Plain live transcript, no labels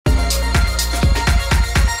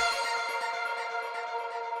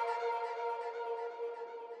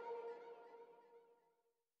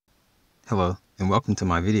Hello, and welcome to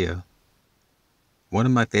my video. One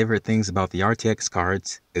of my favorite things about the RTX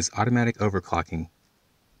cards is automatic overclocking,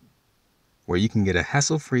 where you can get a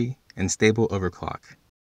hassle-free and stable overclock.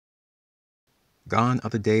 Gone are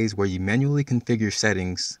the days where you manually configure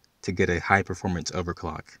settings to get a high-performance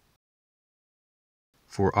overclock.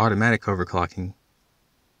 For automatic overclocking,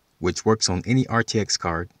 which works on any RTX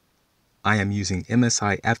card, I am using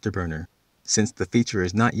Msi Afterburner since the feature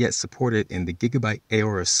is not yet supported in the GIGABYTE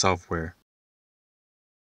AORUS software.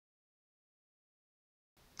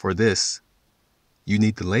 For this, you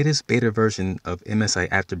need the latest beta version of Msi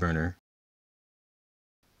Afterburner.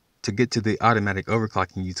 To get to the automatic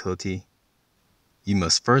overclocking utility, you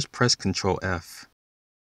must first press Ctrl F.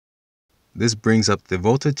 This brings up the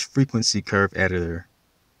voltage frequency curve editor.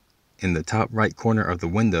 In the top right corner of the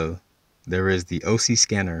window, there is the OC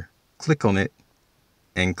scanner. Click on it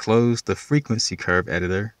and close the frequency curve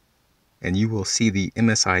editor, and you will see the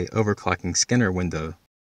Msi Overclocking Scanner window.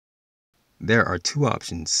 There are two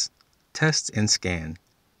options, Test and Scan.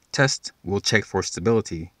 Test will check for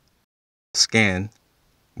stability. Scan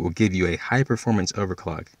will give you a high-performance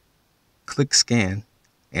overclock. Click Scan,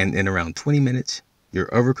 and in around 20 minutes, your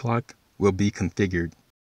overclock will be configured.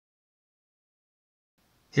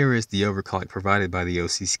 Here is the overclock provided by the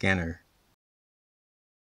OC scanner.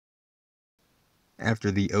 After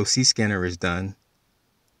the OC scanner is done,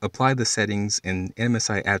 apply the settings in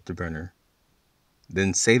Msi Afterburner.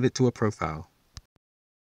 Then save it to a profile.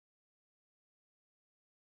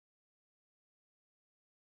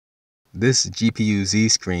 This GPU Z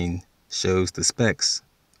screen shows the specs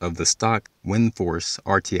of the stock WindForce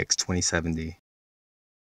RTX 2070.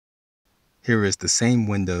 Here is the same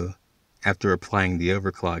window after applying the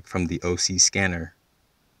overclock from the OC scanner.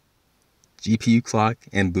 GPU clock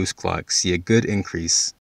and boost clock see a good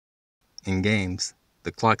increase. In games,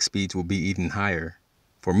 the clock speeds will be even higher.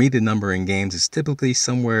 For me, the number in games is typically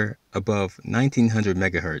somewhere above 1900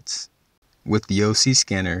 MHz. With the OC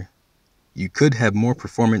scanner, you could have more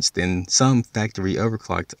performance than some factory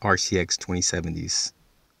overclocked RTX 2070s.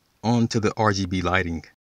 On to the RGB lighting.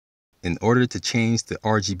 In order to change the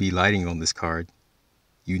RGB lighting on this card,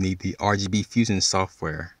 you need the RGB Fusion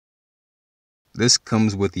software. This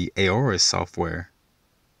comes with the AORUS software,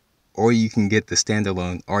 or you can get the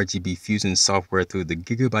standalone RGB Fusion software through the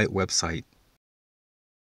GIGABYTE website.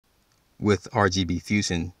 With RGB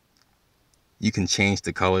Fusion, you can change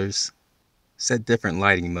the colors, set different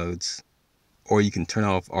lighting modes, or you can turn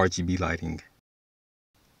off RGB lighting.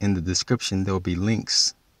 In the description, there will be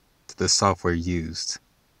links to the software used.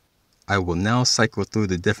 I will now cycle through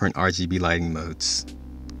the different RGB lighting modes.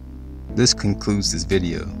 This concludes this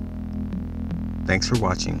video. Thanks for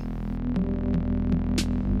watching.